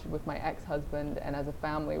that I wanted with my ex-husband and as a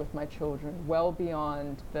family with my children, well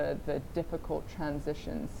beyond the difficult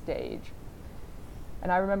transition stage.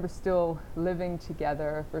 And I remember still living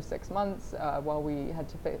together for 6 months while we had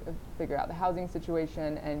to figure out the housing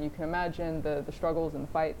situation. And you can imagine the struggles and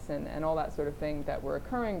the fights and all that sort of thing that were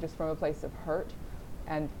occurring just from a place of hurt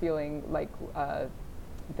and feeling like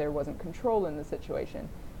there wasn't control in the situation.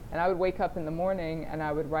 And I would wake up in the morning and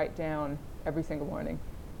I would write down every single morning,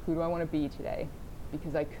 who do I want to be today?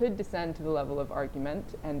 Because I could descend to the level of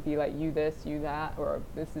argument and be like, you this, you that, or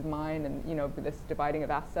this is mine, and this dividing of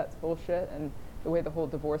assets bullshit, and the way the whole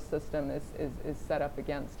divorce system is set up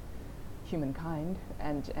against humankind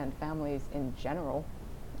and families in general.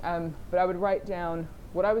 But I would write down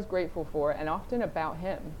what I was grateful for, and often about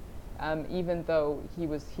him, even though he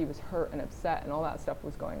was hurt and upset and all that stuff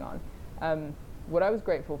was going on. What I was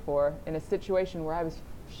grateful for in a situation where I was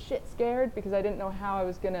shit scared because I didn't know how I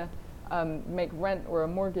was going to make rent or a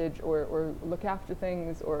mortgage or look after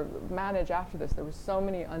things or manage after this. There were so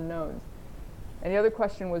many unknowns. And the other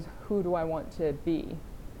question was, who do I want to be?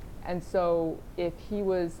 And so if he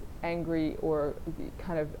was angry or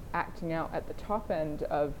kind of acting out at the top end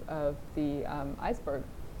of the iceberg,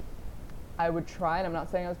 I would try, and I'm not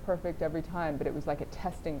saying I was perfect every time, but it was like a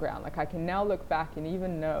testing ground. Like I can now look back and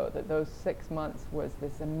even know that those 6 months was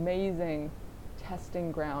this amazing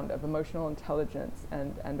testing ground of emotional intelligence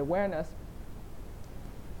and awareness.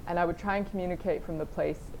 And I would try and communicate from the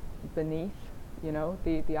place beneath,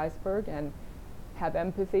 the iceberg, and have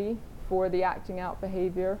empathy for the acting out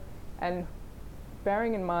behavior. And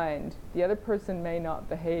bearing in mind, the other person may not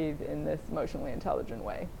behave in this emotionally intelligent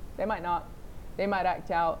way. They might not. They might act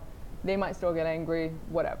out. They might still get angry,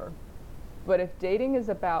 whatever. But if dating is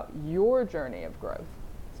about your journey of growth,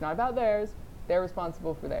 it's not about theirs. They're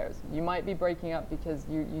responsible for theirs. You might be breaking up because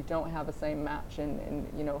you don't have a same match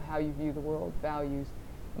in how you view the world, values,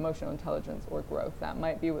 emotional intelligence, or growth. That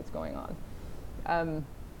might be what's going on.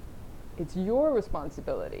 It's your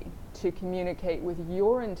responsibility to communicate with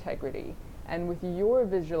your integrity and with your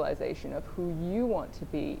visualization of who you want to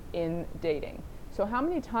be in dating. So how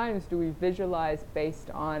many times do we visualize based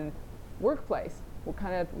on workplace? What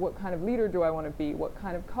kind of leader do I want to be? What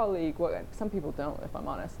kind of colleague? Some people don't, if I'm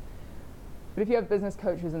honest. But if you have business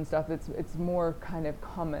coaches and stuff, it's more kind of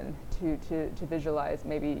common to visualize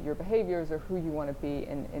maybe your behaviors or who you want to be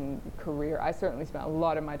in career. I certainly spent a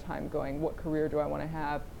lot of my time going, what career do I want to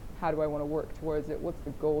have? How do I want to work towards it? What's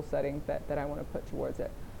the goal setting that I want to put towards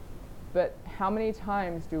it? But how many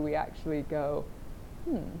times do we actually go,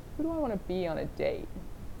 who do I want to be on a date?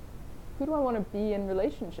 Who do I want to be in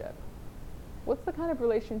relationship? What's the kind of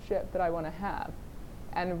relationship that I want to have?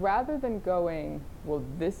 And rather than going, well,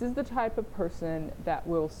 this is the type of person that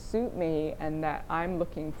will suit me and that I'm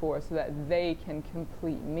looking for so that they can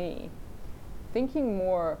complete me, thinking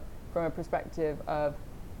more from a perspective of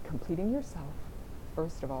completing yourself,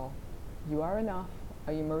 first of all. You are enough.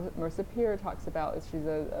 Marissa Peer talks about, she's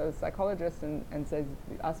a psychologist and says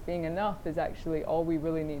us being enough is actually all we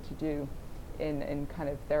really need to do in kind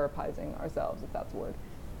of therapizing ourselves, if that's a word.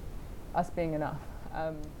 Us being enough.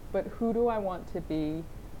 But who do I want to be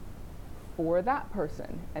for that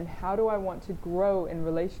person? And how do I want to grow in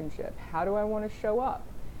relationship? How do I want to show up?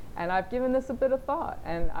 And I've given this a bit of thought,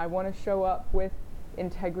 and I want to show up with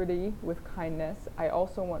integrity, with kindness. I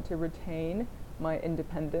also want to retain my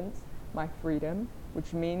independence, my freedom,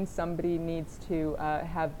 which means somebody needs to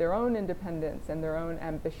have their own independence and their own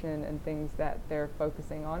ambition and things that they're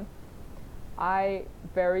focusing on. I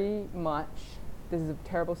very much, this is a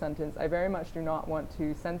terrible sentence, I very much do not want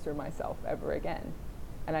to censor myself ever again.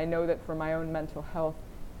 And I know that for my own mental health,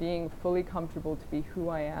 being fully comfortable to be who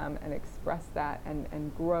I am and express that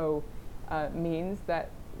and grow means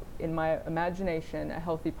that in my imagination, a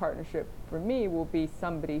healthy partnership for me will be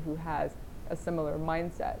somebody who has a similar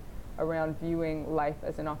mindset around viewing life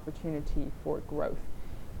as an opportunity for growth.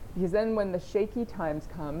 Because then when the shaky times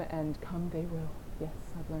come, and come they will, yes,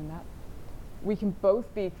 I've learned that, we can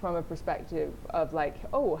both be from a perspective of like,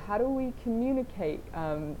 oh, how do we communicate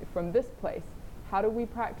from this place? How do we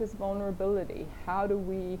practice vulnerability? How do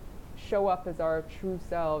we show up as our true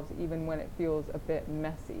selves even when it feels a bit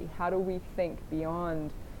messy? How do we think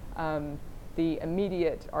beyond the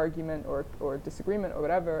immediate argument or disagreement or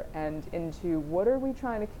whatever, and into what are we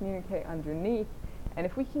trying to communicate underneath? And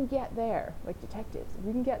if we can get there, like detectives, if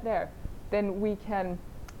we can get there, then we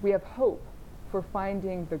have hope for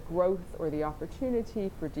finding the growth or the opportunity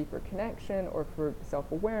for deeper connection or for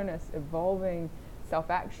self-awareness, evolving,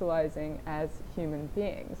 self-actualizing as human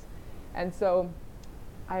beings. And so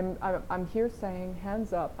I'm here saying,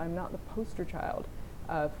 hands up, I'm not the poster child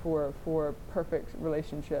for perfect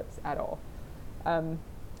relationships at all.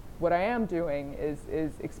 What I am doing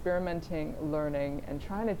is experimenting, learning, and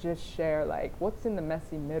trying to just share like what's in the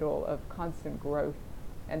messy middle of constant growth,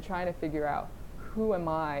 and trying to figure out who am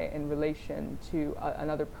I in relation to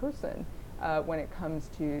another person when it comes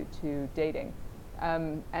to dating,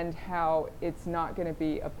 and how it's not going to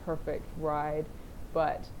be a perfect ride,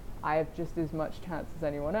 but I have just as much chance as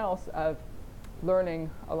anyone else of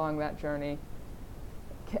learning along that journey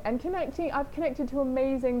and connecting. I've connected to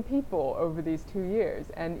amazing people over these 2 years,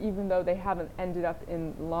 and even though they haven't ended up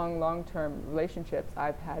in long-term relationships,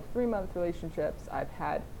 I've had 3-month relationships, I've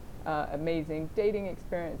had amazing dating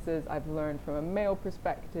experiences, I've learned from a male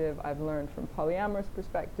perspective, I've learned from polyamorous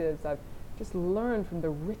perspectives, I've just learned from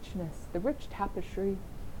the richness, the rich tapestry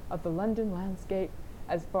of the London landscape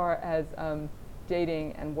as far as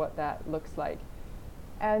dating and what that looks like.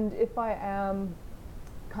 And if I am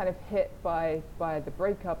kind of hit by the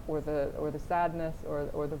breakup or the sadness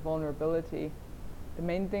or the vulnerability, the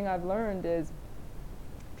main thing I've learned is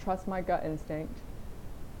trust my gut instinct,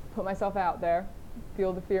 put myself out there,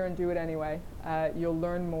 feel the fear and do it anyway. You'll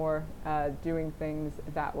learn more doing things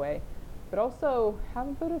that way, but also have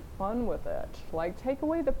a bit of fun with it. Like, take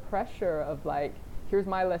away the pressure of like, here's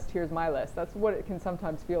my list, here's my list. That's what it can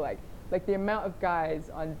sometimes feel like. Like the amount of guys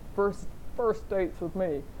on first dates with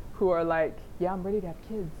me who are like, yeah, I'm ready to have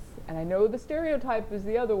kids. And I know the stereotype is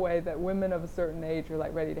the other way, that women of a certain age are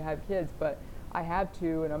like ready to have kids, but I have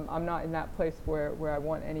to, and I'm not in that place where I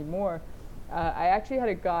want any more. I actually had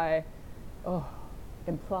a guy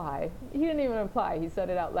imply, he didn't even imply, he said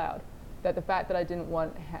it out loud, that the fact that I didn't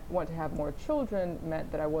want to have more children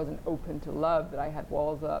meant that I wasn't open to love, that I had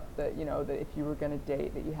walls up, that, you know, that if you were going to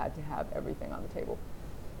date, that you had to have everything on the table.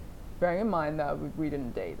 Bearing in mind that we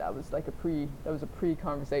didn't date, that was like a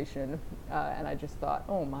pre-conversation, and I just thought,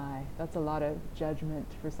 oh my, that's a lot of judgment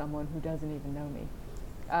for someone who doesn't even know me.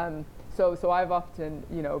 So I've often,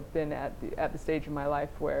 you know, been at the stage of my life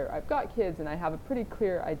where I've got kids and I have a pretty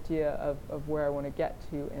clear idea of where I want to get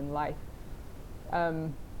to in life.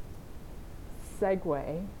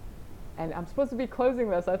 Segue, and I'm supposed to be closing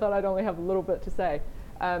this. I thought I'd only have a little bit to say.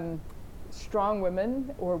 Strong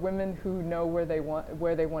women, or women who know where they want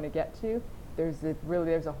to get to. There's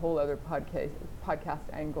a whole other podcast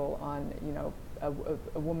angle on, you know,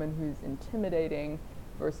 a woman who's intimidating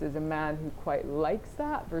versus a man who quite likes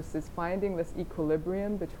that, versus finding this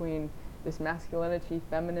equilibrium between this masculinity,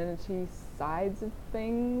 femininity sides of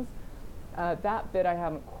things. That bit I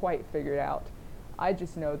haven't quite figured out. I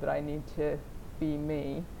just know that I need to be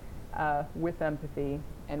me, with empathy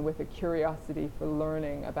and with a curiosity for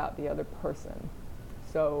learning about the other person.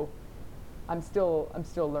 So I'm still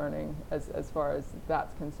learning as far as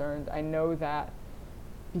that's concerned. I know that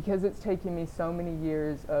because it's taken me so many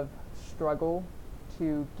years of struggle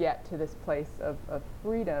to get to this place of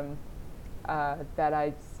freedom, that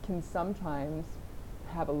I can sometimes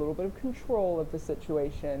have a little bit of control of the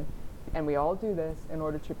situation, and we all do this in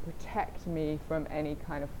order to protect me from any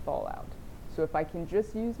kind of fallout. So if I can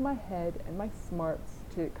just use my head and my smarts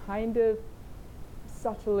to kind of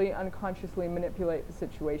subtly, unconsciously manipulate the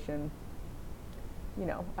situation, you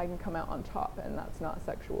know, I can come out on top, and that's not a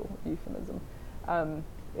sexual euphemism.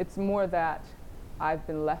 It's more that I've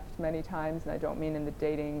been left many times, and I don't mean in the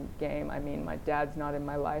dating game. I mean, my dad's not in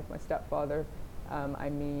my life, my stepfather.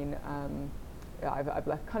 I've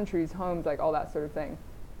left countries, homes, like all that sort of thing.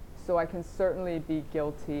 So I can certainly be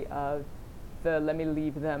guilty of the let me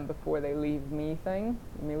leave them before they leave me thing.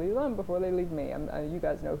 Let me leave them before they leave me. You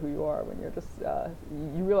guys know who you are when you're just,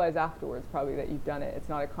 you realize afterwards probably that you've done it. It's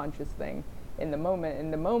not a conscious thing in the moment.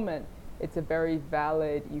 In the moment, it's a very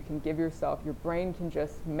valid, you can give yourself, your brain can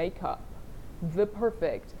just make up the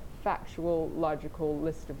perfect, factual, logical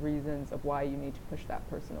list of reasons of why you need to push that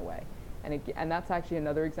person away. And that's actually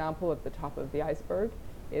another example of the top of the iceberg,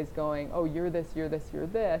 is going, oh, you're this, you're this, you're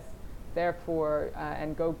this. Therefore,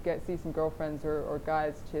 and go see some girlfriends or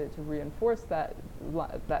guys to reinforce that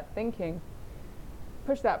thinking,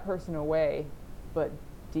 push that person away. But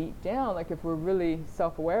deep down, like if we're really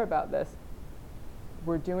self-aware about this,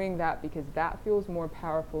 we're doing that because that feels more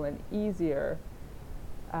powerful and easier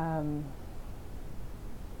than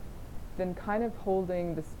kind of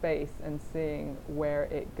holding the space and seeing where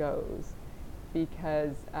it goes.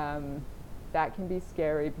 Because that can be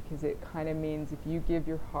scary, because it kind of means if you give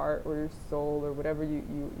your heart or your soul or whatever you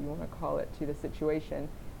want to call it to the situation,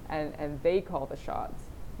 and they call the shots.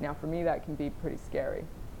 Now for me that can be pretty scary.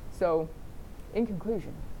 So in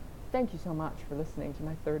conclusion, thank you so much for listening to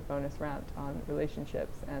my third bonus rant on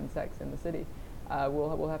relationships and sex in the city.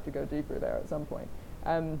 We'll have to go deeper there at some point.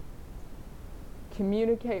 Um,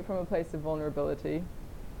 Communicate from a place of vulnerability.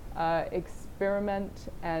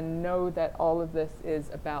 Experiment and know that all of this is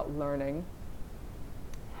about learning.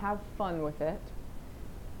 Have fun with it,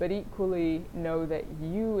 but equally know that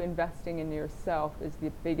you investing in yourself is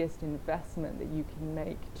the biggest investment that you can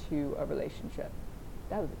make to a relationship.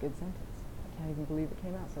 That was a good sentence. I can't even believe it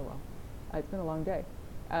came out so well. It's been a long day.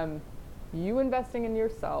 You investing in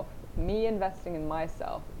yourself, me investing in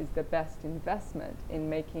myself, is the best investment in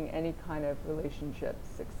making any kind of relationship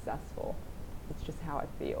successful. It's just how I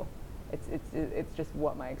feel. It's just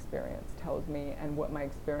what my experience tells me, and what my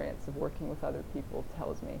experience of working with other people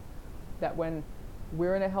tells me. That when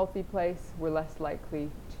we're in a healthy place, we're less likely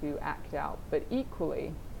to act out. But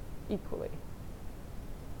equally,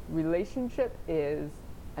 relationship is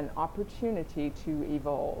an opportunity to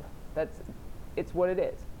evolve. It's what it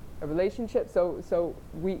is. A relationship. So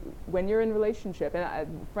when you're in relationship,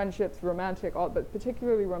 and friendships, romantic, but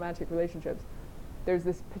particularly romantic relationships, there's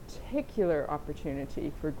this particular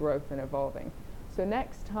opportunity for growth and evolving. So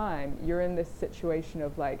next time you're in this situation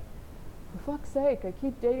of like, for fuck's sake, I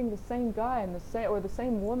keep dating the same guy and the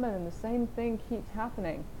same woman, and the same thing keeps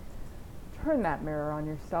happening. Turn that mirror on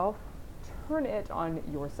yourself. Turn it on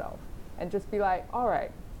yourself, and just be like, all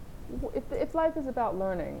right, if life is about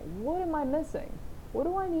learning, what am I missing? What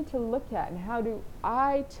do I need to look at, and how do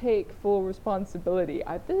I take full responsibility?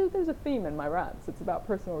 There's a theme in my rants. It's about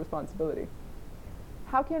personal responsibility.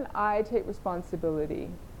 How can I take responsibility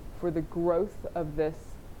for the growth of this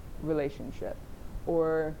relationship,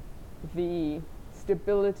 or the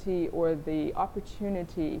stability, or the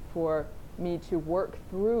opportunity for me to work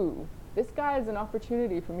through? This guy is an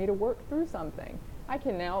opportunity for me to work through something. I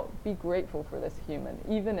can now be grateful for this human,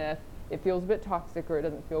 even if it feels a bit toxic or it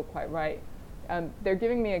doesn't feel quite right. They're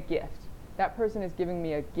giving me a gift. That person is giving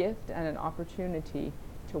me a gift and an opportunity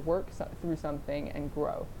to work through something and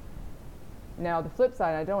grow. Now the flip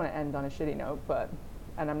side, I don't want to end on a shitty note,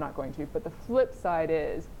 and I'm not going to, but the flip side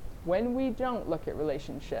is, when we don't look at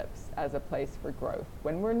relationships as a place for growth,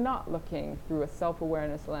 when we're not looking through a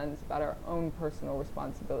self-awareness lens about our own personal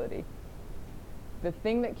responsibility, the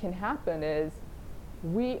thing that can happen is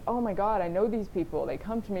oh my God, I know these people, they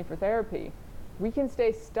come to me for therapy. We can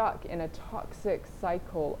stay stuck in a toxic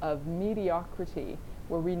cycle of mediocrity,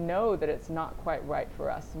 where we know that it's not quite right for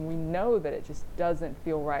us, and we know that it just doesn't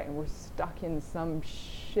feel right, and we're stuck in some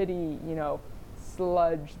shitty,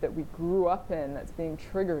 sludge that we grew up in, that's being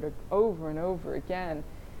triggered over and over again.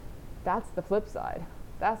 That's the flip side.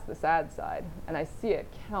 That's the sad side. And I see it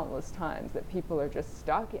countless times, that people are just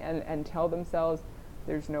stuck and tell themselves,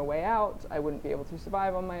 there's no way out, I wouldn't be able to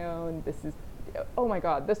survive on my own, oh my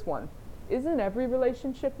God, this one. Isn't every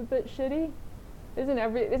relationship a bit shitty?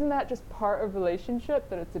 Isn't that just part of relationship,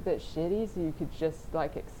 that it's a bit shitty, so you could just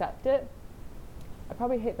like accept it? I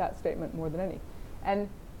probably hate that statement more than any. And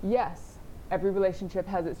yes, every relationship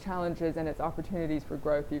has its challenges and its opportunities for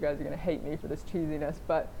growth. You guys are gonna hate me for this cheesiness,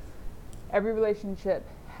 but every relationship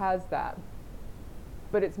has that.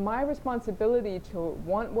 But it's my responsibility to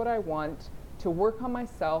want what I want, to work on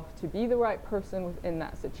myself, to be the right person within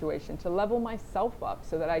that situation, to level myself up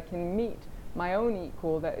so that I can meet my own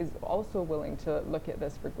equal that is also willing to look at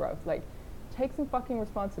this for growth. Like, take some fucking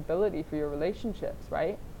responsibility for your relationships,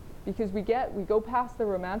 right? Because we go past the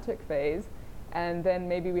romantic phase, and then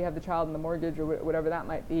maybe we have the child and the mortgage, or whatever that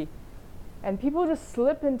might be, and people just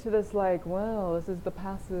slip into this like, well, this is the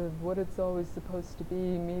passive, what it's always supposed to be,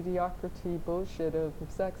 mediocrity bullshit of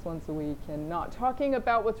sex once a week, and not talking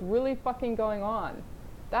about what's really fucking going on.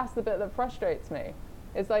 That's the bit that frustrates me.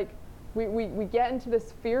 It's like, we get into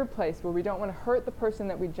this fear place where we don't want to hurt the person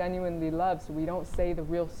that we genuinely love, so we don't say the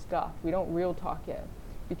real stuff. We don't real talk it,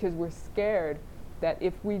 because we're scared that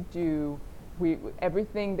if we do,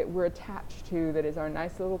 everything that we're attached to, that is our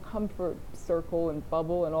nice little comfort circle and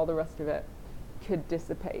bubble and all the rest of it, could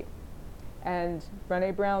dissipate. And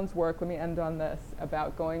Brené Brown's work, let me end on this,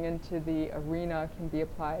 about going into the arena can be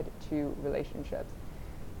applied to relationships.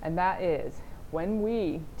 And that is, when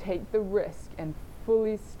we take the risk and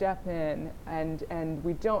fully step in, and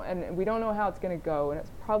we don't know how it's going to go, and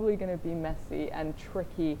it's probably going to be messy and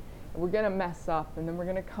tricky, and we're going to mess up, and then we're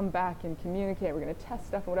going to come back and communicate, we're going to test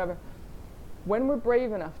stuff and whatever. When we're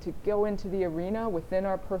brave enough to go into the arena within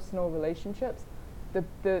our personal relationships, the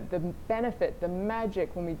benefit, the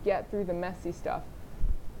magic when we get through the messy stuff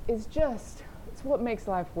is just, it's what makes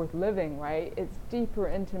life worth living, right? It's deeper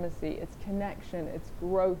intimacy, it's connection, it's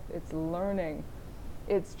growth, it's learning.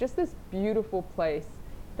 It's just this beautiful place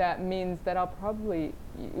that means that I'll probably,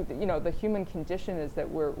 the human condition is that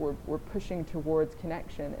we're pushing towards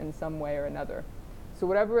connection in some way or another. So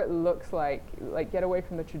whatever it looks like get away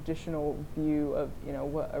from the traditional view of, you know,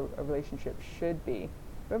 what a relationship should be.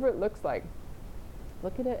 Whatever it looks like,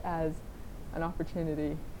 look at it as an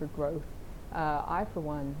opportunity for growth. I, for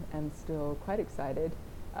one, am still quite excited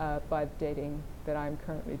by the dating that I'm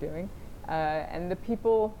currently doing, and the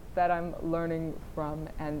people that I'm learning from,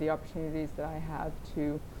 and the opportunities that I have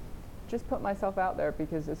to just put myself out there,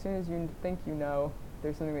 because as soon as you think you know,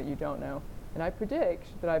 there's something that you don't know. And I predict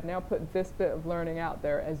that I've now put this bit of learning out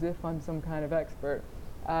there as if I'm some kind of expert,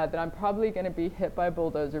 that I'm probably going to be hit by a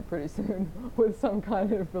bulldozer pretty soon with some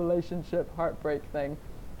kind of relationship heartbreak thing,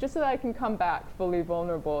 just so that I can come back fully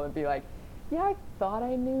vulnerable and be like, yeah, I thought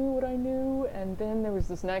I knew what I knew, and then there was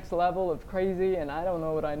this next level of crazy, and I don't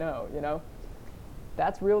know what I know, you know?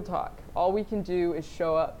 That's real talk. All we can do is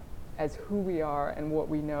show up as who we are and what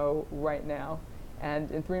we know right now.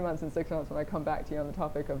 And in 3 months and 6 months, when I come back to you on the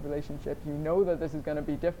topic of relationship, you know that this is going to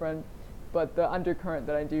be different, but the undercurrent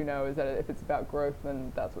that I do know is that if it's about growth,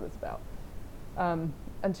 then that's what it's about.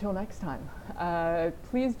 Until next time,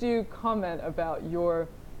 please do comment about your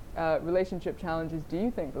relationship challenges. Do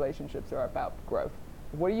you think relationships are about growth?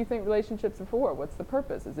 What do you think relationships are for? What's the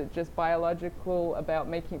purpose? Is it just biological, about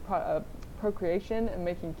making procreation and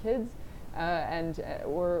making kids?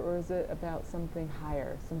 Or is it about something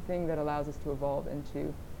higher, something that allows us to evolve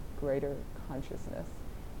into greater consciousness?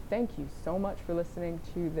 Thank you so much for listening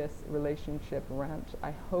to this relationship rant.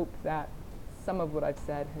 I hope that some of what I've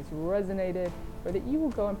said has resonated, or that you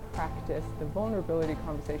will go and practice the vulnerability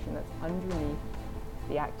conversation that's underneath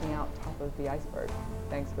the acting out top of the iceberg.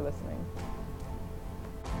 Thanks for listening.